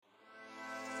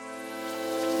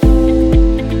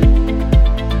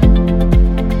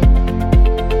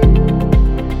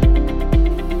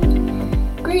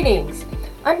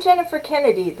Jennifer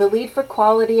Kennedy, the lead for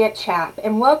quality at CHAP,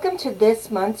 and welcome to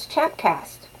this month's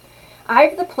CHAPcast. I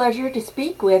have the pleasure to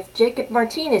speak with Jacob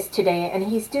Martinez today, and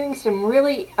he's doing some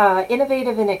really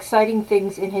innovative and exciting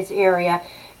things in his area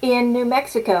in New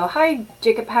Mexico. Hi,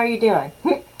 Jacob. How are you doing?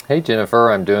 Hey,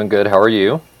 Jennifer. I'm doing good. How are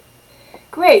you?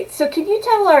 Great. So can you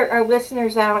tell our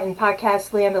listeners out in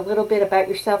podcast land a little bit about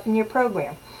yourself and your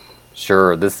program?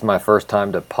 Sure. This is my first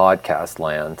time to podcast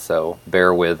land, so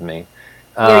bear with me.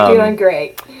 You're doing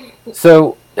great.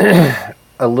 So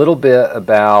a little bit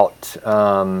about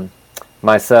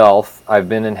myself. I've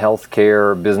been in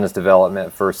healthcare business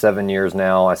development for 7 years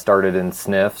now. I started in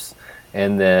SNFs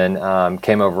and then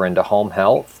came over into home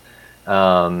health.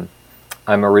 I'm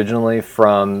originally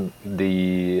from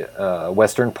the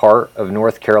western part of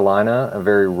North Carolina, a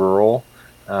very rural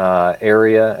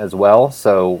area as well.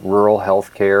 So rural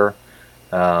healthcare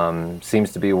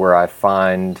seems to be where I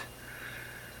find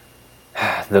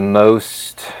the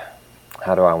most,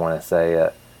 how do I want to say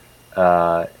it,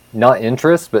 not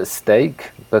interest, but stake,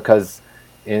 because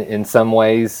in some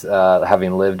ways,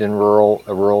 having lived in a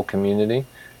rural community,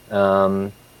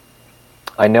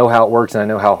 I know how it works and I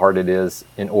know how hard it is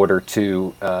in order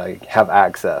to have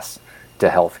access to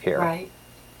healthcare. Right.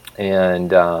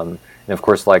 And of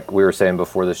course, like we were saying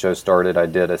before the show started, I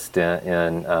did a stint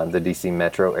in the DC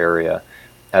metro area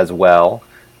as well,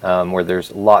 where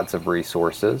there's lots of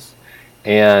resources.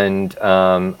 And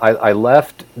I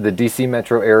left the DC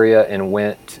metro area and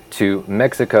went to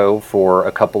Mexico for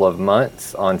a couple of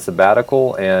months on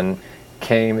sabbatical and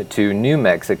came to New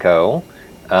Mexico.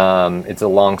 It's a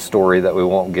long story that we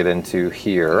won't get into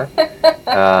here.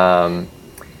 So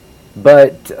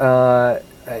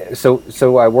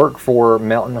I work for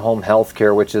Mountain Home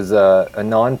Healthcare, which is a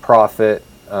nonprofit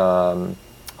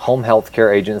home health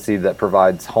care agency that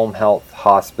provides home health,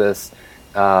 hospice,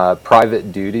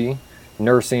 private duty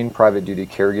nursing, private duty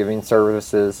caregiving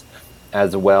services,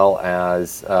 as well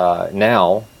as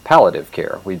now palliative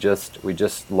care. We just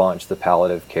launched the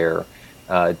palliative care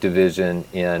division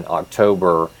in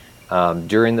October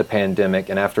during the pandemic,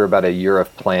 and after about a year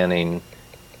of planning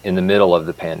in the middle of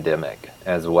the pandemic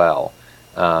as well.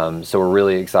 So we're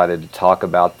really excited to talk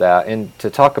about that and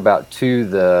to talk about too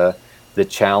the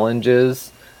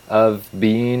challenges of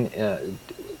being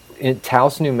in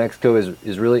Taos, New Mexico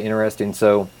is really interesting.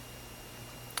 So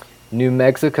New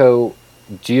Mexico,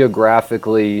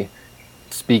 geographically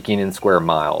speaking, in square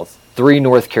miles, 3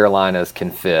 North Carolinas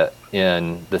can fit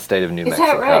in the state of New Mexico.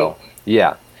 Is that right?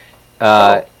 Yeah.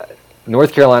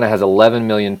 North Carolina has 11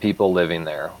 million people living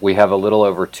there. We have a little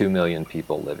over 2 million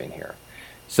people living here.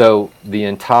 So the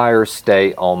entire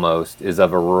state almost is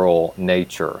of a rural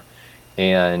nature.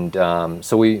 And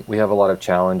so we have a lot of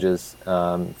challenges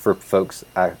for folks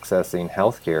accessing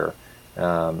healthcare.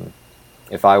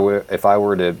 If I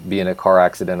were to be in a car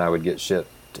accident, I would get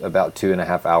shipped about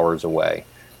 2.5 hours away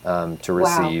to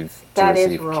receive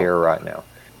care right now.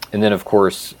 And then, of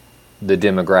course, the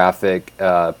demographic,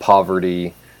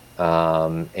 poverty,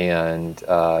 and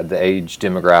the age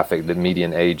demographic, the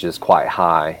median age is quite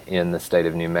high in the state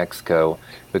of New Mexico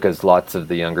because lots of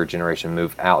the younger generation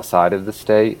move outside of the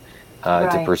state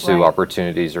to pursue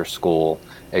opportunities or school,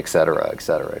 et cetera, et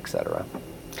cetera, et cetera.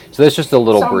 So that's just a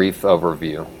little brief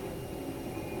overview.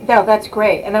 No, that's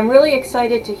great. And I'm really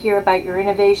excited to hear about your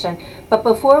innovation. But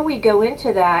before we go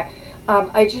into that,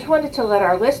 I just wanted to let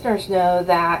our listeners know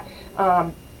that,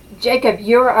 Jacob,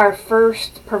 you're our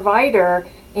first provider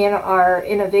in our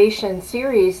innovation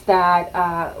series that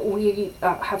we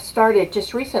have started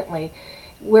just recently,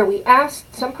 where we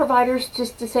asked some providers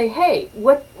just to say, hey,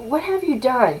 what have you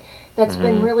done that's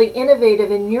been really innovative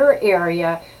in your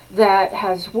area that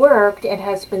has worked and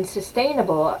has been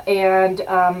sustainable? And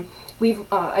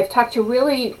I've talked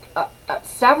to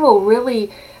several really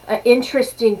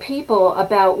interesting people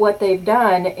about what they've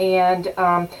done, and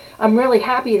I'm really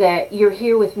happy that you're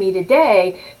here with me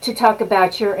today to talk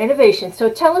about your innovation.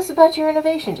 So tell us about your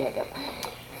innovation, Jacob.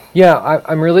 Yeah,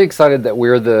 I'm really excited that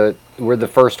we're the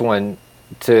first one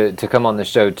to come on the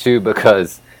show too,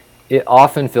 because it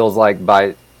often feels like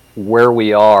by where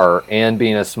we are and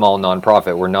being a small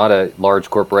nonprofit, we're not a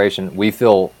large corporation, we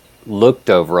feel looked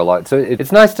over a lot. So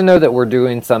it's nice to know that we're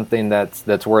doing something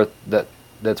that's worth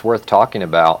talking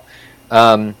about.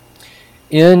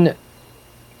 In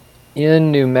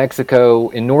New Mexico,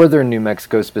 in northern New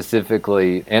Mexico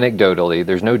specifically, anecdotally,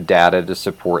 there's no data to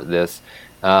support this.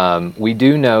 We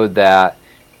do know that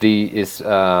the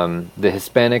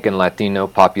Hispanic and Latino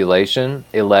population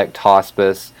elect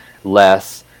hospice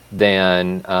less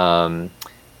than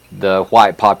the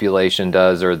white population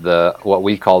does, or what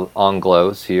we call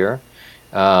Anglos here.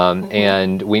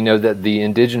 And we know that the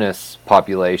indigenous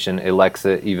population elects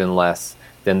it even less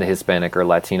than the Hispanic or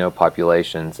Latino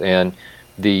populations. And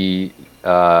the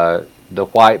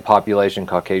white population,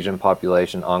 Caucasian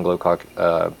population, Anglo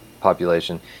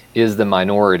population is the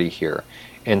minority here.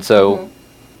 And so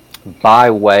by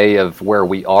way of where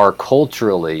we are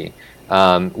culturally,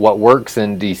 what works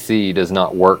in DC does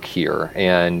not work here.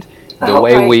 And the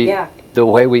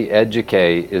way we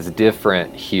educate is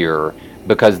different here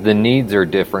because the needs are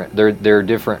different. There are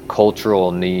different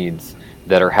cultural needs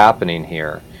that are happening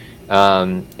here.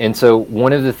 And so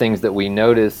one of the things that we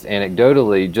noticed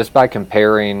anecdotally, just by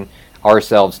comparing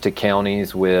ourselves to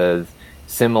counties with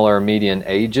similar median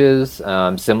ages,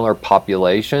 similar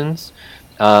populations,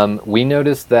 we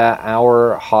noticed that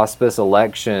our hospice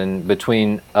election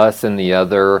between us and the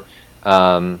other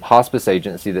hospice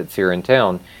agency that's here in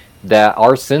town, that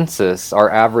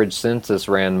our average census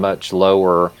ran much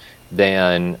lower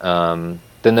than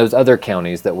those other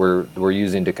counties that we're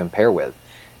using to compare with.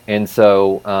 And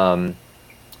so,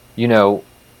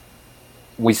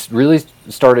 we really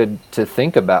started to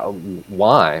think about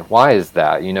why is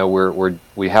that?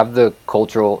 We have the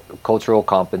cultural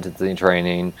competency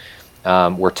training.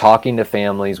 We're talking to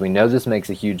families. We know this makes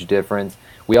a huge difference.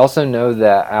 We also know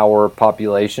that our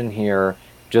population here,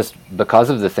 just because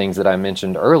of the things that I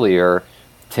mentioned earlier,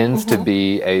 tends to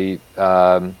be a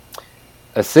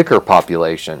sicker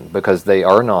population because they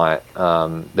are not,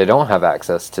 they don't have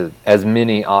access to as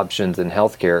many options in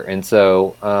healthcare. And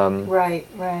so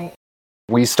right.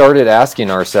 We started asking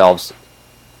ourselves,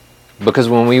 because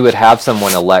when we would have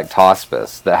someone elect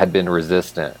hospice that had been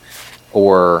resistant,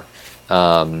 or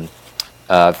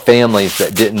families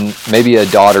that didn't, maybe a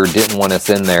daughter didn't want us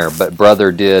in there, but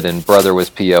brother did, and brother was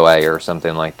POA or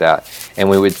something like that. And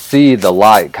we would see the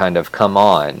light kind of come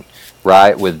on,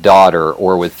 right, with daughter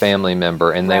or with family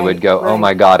member, and they would go, oh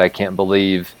my God, I can't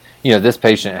believe, this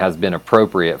patient has been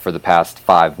appropriate for the past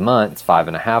 5 months,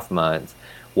 5.5 months.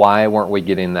 Why weren't we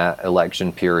getting that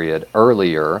election period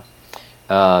earlier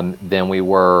than we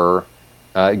were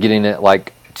getting it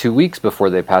like 2 weeks before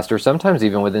they passed, or sometimes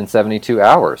even within 72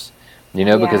 hours?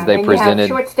 Because they presented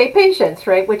short stay patients,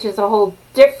 right, which is a whole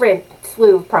different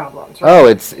slew of problems. Right? Oh,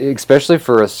 it's especially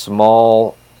for a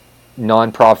small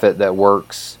nonprofit that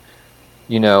works.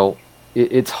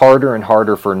 It's harder and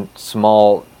harder for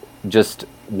small, just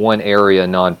one area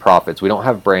nonprofits. We don't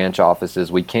have branch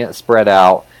offices. We can't spread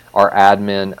out our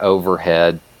admin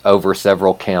overhead over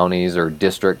several counties or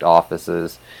district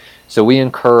offices. So we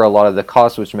incur a lot of the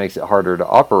costs, which makes it harder to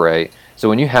operate. So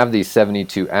when you have these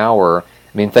 72-hour,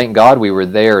 thank God we were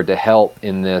there to help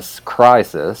in this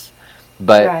crisis.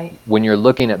 But when you're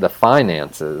looking at the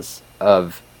finances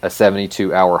of a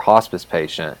 72-hour hospice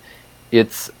patient,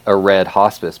 it's a red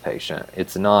hospice patient.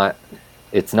 It's not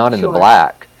in the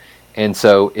black. And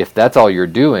so if that's all you're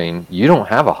doing, you don't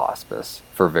have a hospice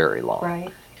for very long.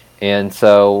 Right. And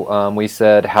so we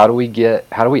said, how do we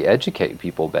educate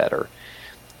people better?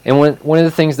 And one of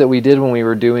the things that we did when we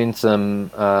were doing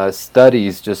some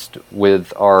studies just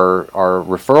with our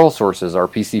referral sources, our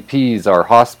PCPs, our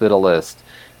hospitalists,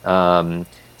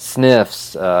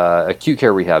 SNFs, acute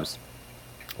care rehabs,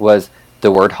 was the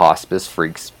word hospice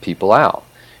freaks people out.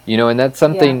 And that's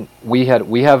something we do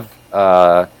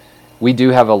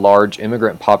have a large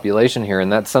immigrant population here,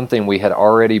 and that's something we had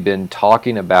already been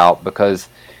talking about because,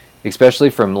 especially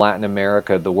from Latin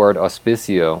America, the word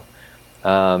auspicio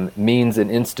means an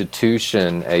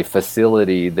institution, a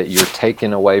facility that you're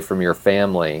taken away from your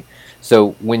family.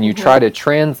 So when you try to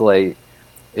translate,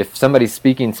 if somebody's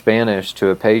speaking Spanish to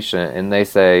a patient and they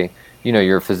say,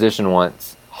 your physician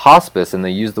wants hospice and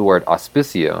they use the word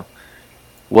auspicio,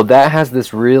 well, that has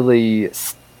this really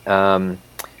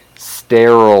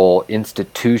sterile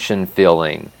institution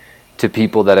feeling to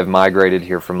people that have migrated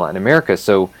here from Latin America.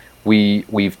 So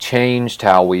we've changed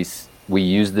how we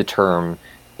use the term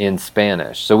in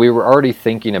Spanish. So we were already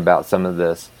thinking about some of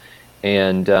this,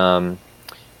 and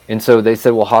so they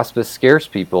said, well, hospice scares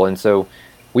people, and so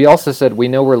we also said we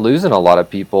know we're losing a lot of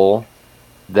people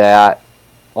that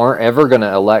aren't ever going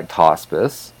to elect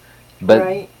hospice,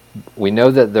 but we know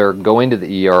that they're going to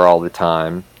the ER all the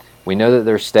time. We know that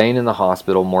they're staying in the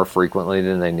hospital more frequently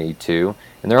than they need to,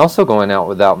 and they're also going out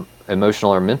without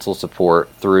emotional or mental support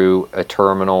through a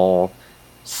terminal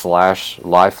 /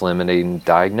 life-limiting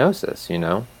diagnosis,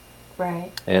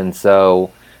 Right. And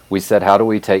so we said, how do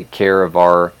we take care of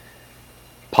our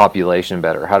population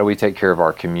better? How do we take care of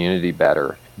our community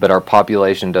better? But our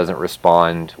population doesn't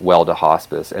respond well to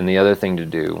hospice. And the other thing to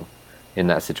do in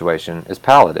that situation is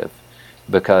palliative,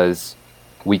 because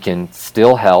we can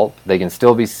still help. They can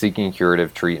still be seeking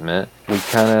curative treatment. We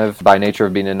kind of, by nature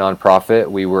of being a nonprofit,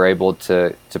 we were able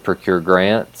to procure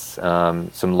grants,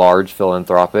 some large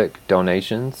philanthropic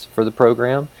donations for the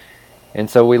program. And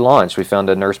so we launched. We found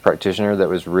a nurse practitioner that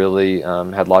was really,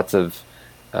 had lots of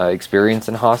experience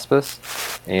in hospice.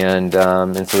 And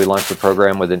so we launched the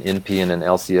program with an NP and an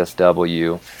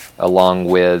LCSW, along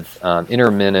with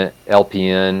intermittent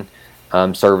LPN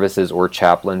services or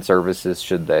chaplain services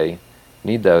should they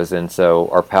need those. And so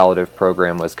our palliative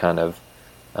program was kind of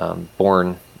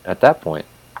born at that point.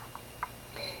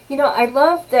 I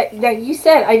love that you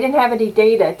said I didn't have any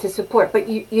data to support, but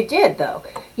you did, though.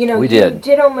 We you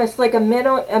did almost like a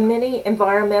mini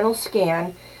environmental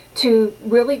scan to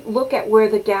really look at where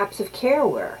the gaps of care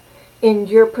were in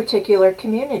your particular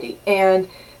community, and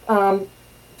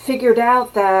figured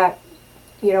out that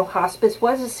hospice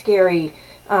was a scary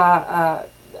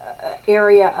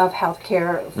area of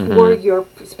healthcare for your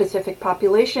specific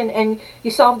population, and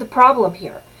you solved the problem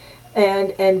here,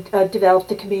 and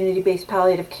developed a community-based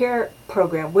palliative care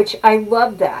program, which I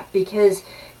love that, because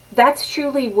that's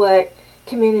truly what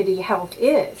community health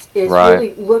is Right.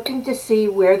 really looking to see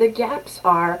where the gaps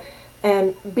are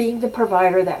and being the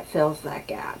provider that fills that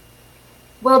gap.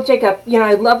 Well, Jacob,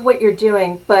 I love what you're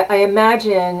doing, but I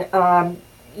imagine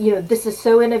this is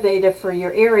so innovative for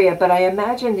your area, but I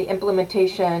imagine the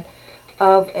implementation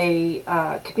of a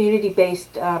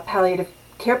community-based palliative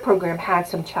care program had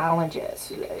some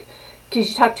challenges. Could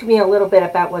you talk to me a little bit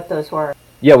about what those were?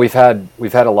 Yeah, we've had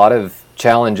a lot of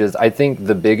challenges. I think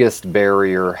the biggest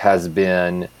barrier has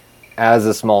been, as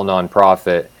a small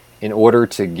nonprofit, in order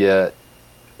to get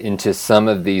into some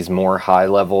of these more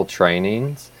high-level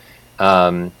trainings,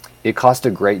 it costs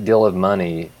a great deal of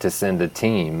money to send a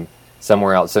team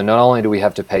somewhere else. So not only do we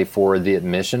have to pay for the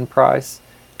admission price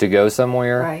to go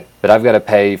somewhere, Right. but I've got to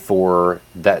pay for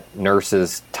that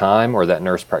nurse's time or that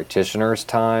nurse practitioner's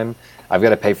time. I've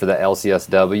got to pay for the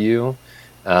LCSW.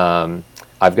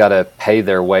 I've got to pay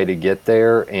their way to get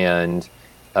there, and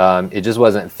it just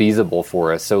wasn't feasible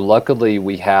for us. So luckily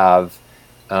we have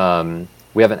an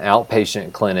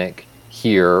outpatient clinic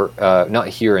here, not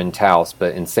here in Taos,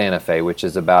 but in Santa Fe, which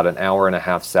is about an hour and a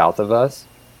half south of us.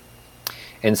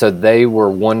 And so they were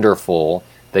wonderful.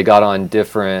 They got on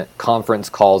different conference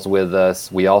calls with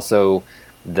us. We also,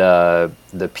 the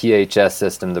PHS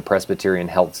system, the Presbyterian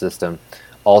Health System,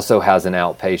 also has an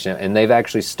outpatient. And they've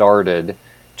actually started,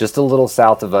 just a little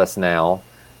south of us now,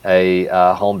 a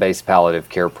home-based palliative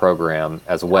care program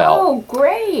as well. Oh,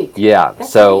 great. Yeah,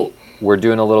 That's so neat. we're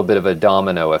doing a little bit of a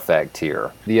domino effect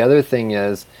here. The other thing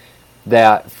is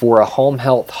that for a home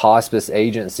health hospice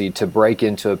agency to break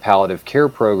into a palliative care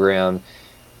program,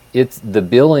 it's the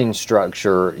billing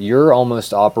structure. You're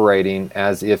almost operating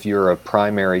as if you're a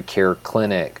primary care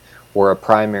clinic or a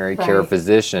primary care Right.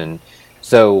 physician.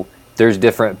 So there's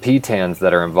different PTANs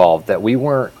that are involved that we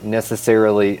weren't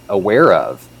necessarily aware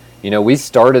of. We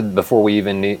started before we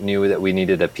even knew that we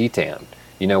needed a PTAN.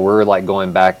 We're like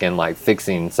going back and like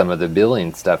fixing some of the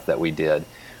billing stuff that we did.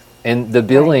 And the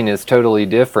billing is totally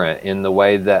different in the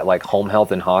way that like home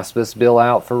health and hospice bill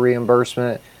out for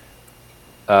reimbursement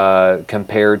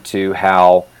compared to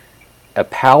how a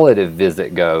palliative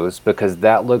visit goes, because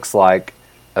that looks like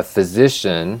a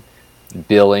physician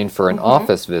billing for an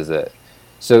office visit.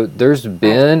 So there's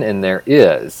been, and there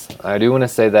is, I do want to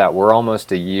say that we're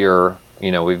almost a year,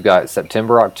 we've got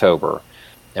September, October,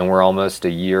 and we're almost a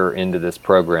year into this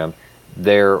program.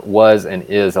 There was and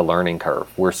is a learning curve.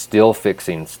 We're still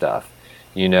fixing stuff,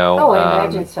 Oh, I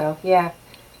imagine so, yeah.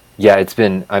 Yeah, it's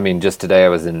been, just today I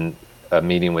was in a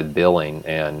meeting with billing,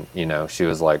 and, she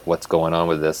was like, what's going on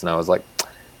with this? And I was like,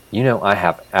 I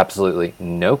have absolutely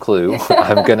no clue.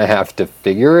 I'm going to have to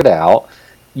figure it out.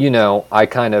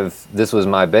 This was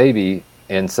my baby,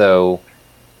 and so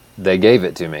they gave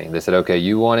it to me. They said, okay,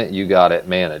 you want it, you got it,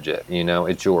 manage it,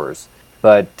 it's yours.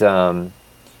 But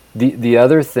the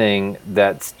other thing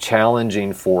that's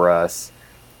challenging for us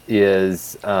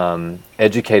is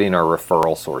educating our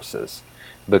referral sources,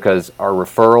 because our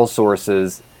referral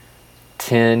sources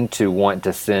tend to want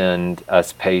to send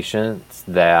us patients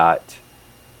that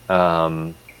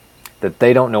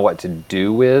they don't know what to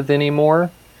do with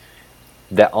anymore,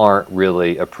 that aren't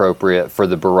really appropriate for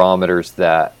the barometers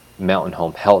that Mountain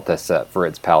Home Health has set for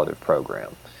its palliative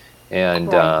program. And,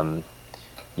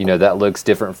 that looks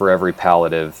different for every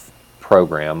palliative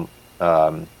program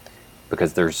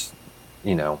because there's,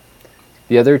 the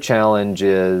other challenge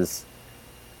is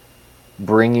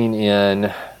bringing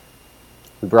in,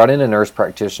 we brought in a nurse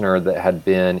practitioner that had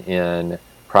been in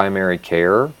primary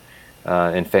care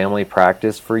and family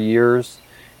practice for years.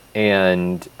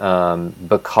 And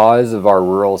because of our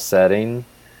rural setting,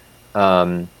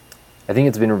 I think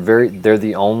it's been they're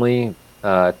the only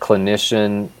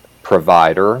clinician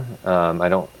provider.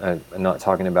 I'm not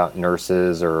talking about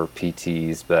nurses or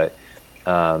PTs, but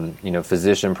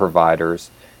physician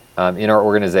providers in our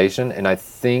organization. And I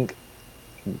think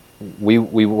we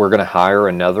were going to hire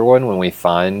another one when we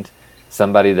find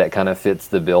somebody that kind of fits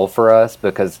the bill for us,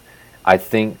 because I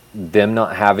think them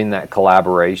not having that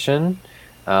collaboration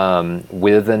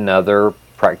with another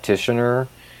practitioner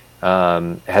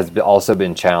has also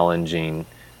been challenging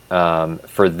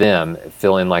for them,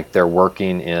 feeling like they're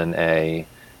working in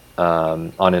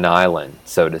on an island,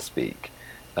 so to speak.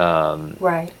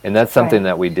 Right. And that's something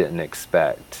that we didn't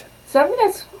expect. So I'm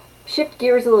going to shift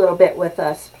gears a little bit with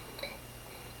us.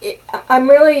 I'm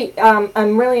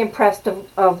really impressed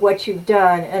of what you've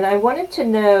done, and I wanted to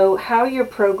know how your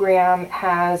program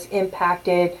has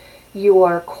impacted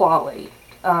your quality,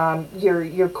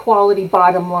 your quality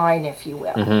bottom line, if you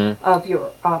will, of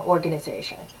your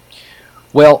organization.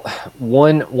 Well,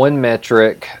 one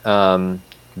metric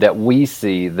that we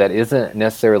see that isn't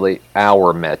necessarily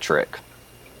our metric,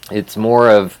 it's more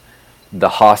of the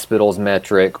hospital's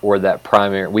metric, or that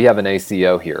primary. We have an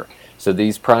ACO here. So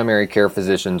these primary care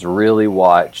physicians really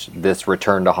watch this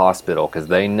return to hospital, because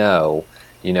they know,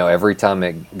 every time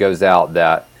it goes out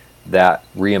that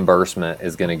reimbursement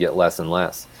is going to get less and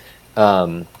less.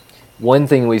 One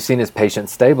thing we've seen is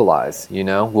patients stabilize.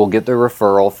 We'll get the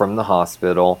referral from the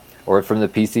hospital or from the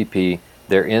PCP.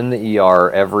 They're in the ER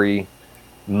every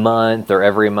month or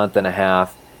every month and a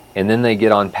half, and then they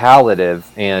get on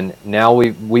palliative, and now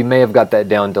we may have got that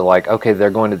down to okay, they're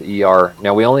going to the ER.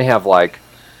 Now we only have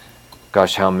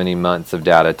how many months of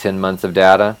data? 10 months of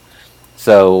data.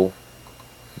 So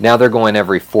now they're going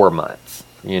every 4 months,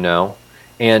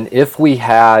 And if we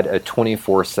had a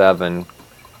 24/7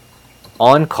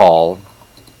 on-call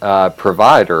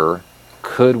provider,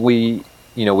 could we,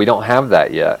 we don't have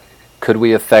that yet. Could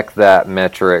we affect that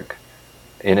metric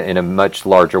in a much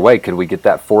larger way? Could we get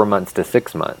that 4 months to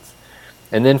 6 months?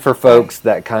 And then for folks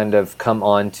that kind of come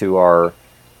on to our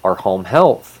home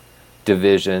health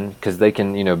division, because they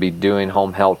can be doing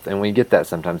home health, and we get that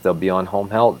sometimes they'll be on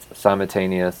home health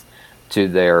simultaneous to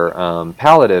their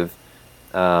palliative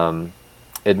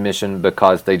admission,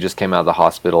 because they just came out of the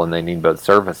hospital and they need both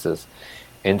services.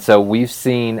 And so we've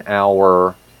seen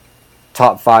our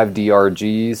top 5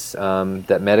 DRGs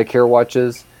that Medicare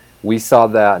watches. We saw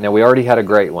that. Now, we already had a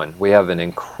great one. We have an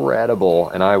incredible,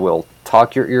 and I will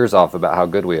talk your ears off about how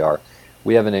good we are.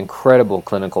 We have an incredible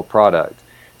clinical product.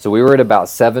 So we were at about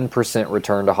 7%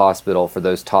 return to hospital for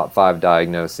those top 5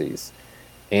 diagnoses.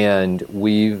 And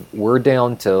we're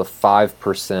down to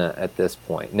 5% at this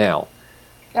point. Now,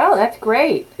 oh, that's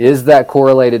great. Is that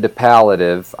correlated to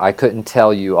palliative? I couldn't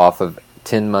tell you off of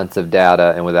 10 months of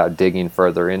data and without digging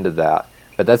further into that.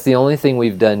 But that's the only thing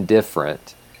we've done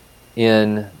different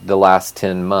in the last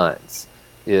 10 months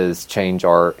is change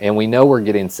and we know we're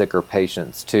getting sicker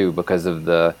patients too, because of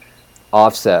the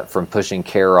offset from pushing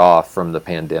care off from the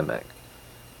pandemic.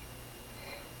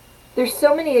 There's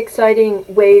so many exciting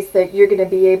ways that you're going to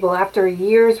be able, after a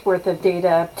year's worth of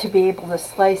data, to be able to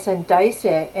slice and dice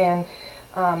it and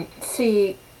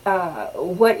see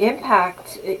what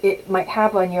impact it might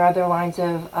have on your other lines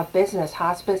of business,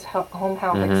 hospice, home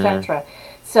health, etc.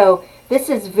 So this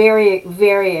is very,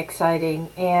 very exciting.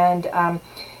 And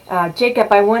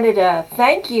Jacob, I wanted to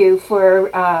thank you for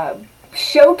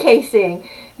showcasing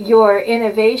your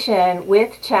innovation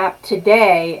with CHAP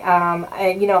today.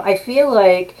 I feel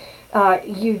like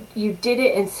you did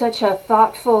it in such a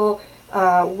thoughtful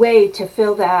way to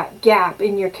fill that gap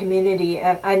in your community,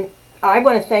 and I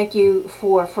want to thank you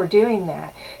for doing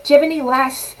that. Do you have any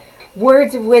last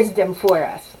words of wisdom for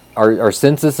us? Our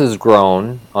census has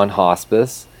grown on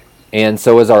hospice, and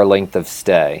so is our length of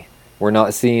stay. We're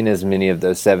not seeing as many of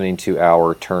those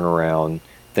 72-hour turnaround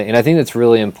things. And I think that's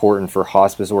really important for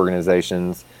hospice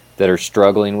organizations that are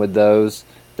struggling with those,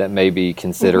 that may be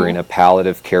considering a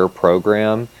palliative care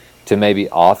program, to maybe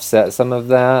offset some of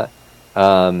that.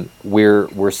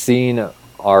 We're seeing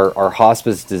our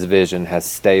hospice division has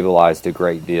stabilized a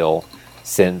great deal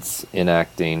since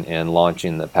enacting and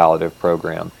launching the palliative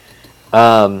program.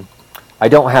 I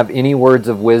don't have any words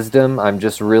of wisdom. I'm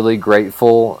just really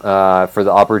grateful for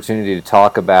the opportunity to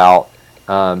talk about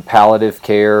palliative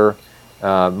care,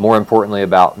 more importantly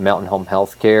about Mountain Home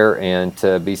Health Care, and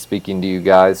to be speaking to you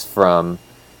guys from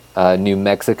New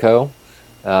Mexico,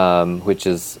 which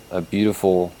is a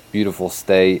beautiful, beautiful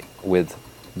state with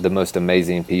the most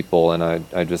amazing people, and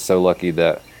I'm just so lucky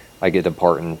that I get a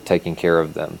part in taking care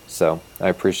of them. So I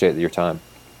appreciate your time.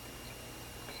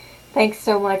 Thanks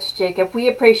so much, Jacob. We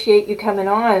appreciate you coming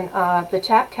on the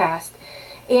Chapcast.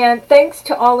 And thanks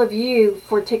to all of you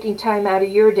for taking time out of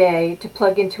your day to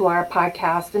plug into our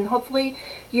podcast. And hopefully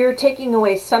you're taking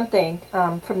away something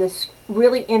from this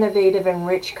really innovative and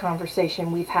rich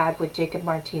conversation we've had with Jacob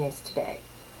Martinez today.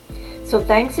 So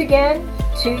thanks again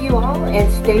to you all,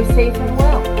 and stay safe and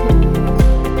well.